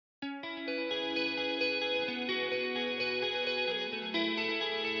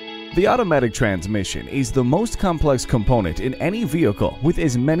The automatic transmission is the most complex component in any vehicle with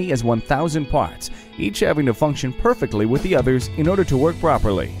as many as 1,000 parts, each having to function perfectly with the others in order to work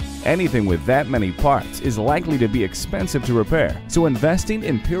properly. Anything with that many parts is likely to be expensive to repair, so investing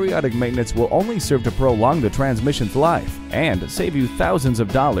in periodic maintenance will only serve to prolong the transmission's life and save you thousands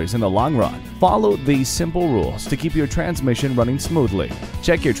of dollars in the long run. Follow these simple rules to keep your transmission running smoothly.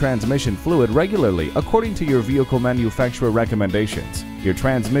 Check your transmission fluid regularly according to your vehicle manufacturer recommendations. Your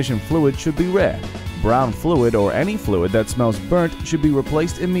transmission fluid should be red. Brown fluid or any fluid that smells burnt should be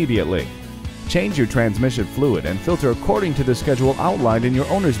replaced immediately. Change your transmission fluid and filter according to the schedule outlined in your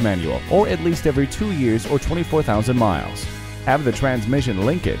owner's manual, or at least every 2 years or 24,000 miles. Have the transmission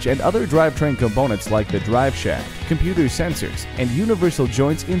linkage and other drivetrain components like the drive shaft, computer sensors, and universal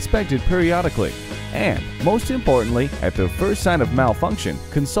joints inspected periodically. And, most importantly, at the first sign of malfunction,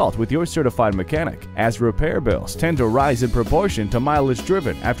 consult with your certified mechanic, as repair bills tend to rise in proportion to mileage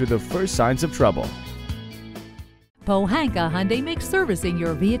driven after the first signs of trouble. Pohanka Hyundai makes servicing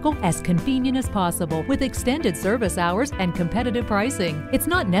your vehicle as convenient as possible with extended service hours and competitive pricing. It's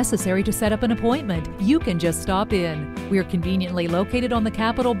not necessary to set up an appointment. You can just stop in. We're conveniently located on the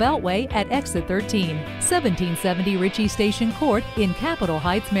Capitol Beltway at Exit 13, 1770 Ritchie Station Court in Capitol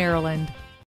Heights, Maryland.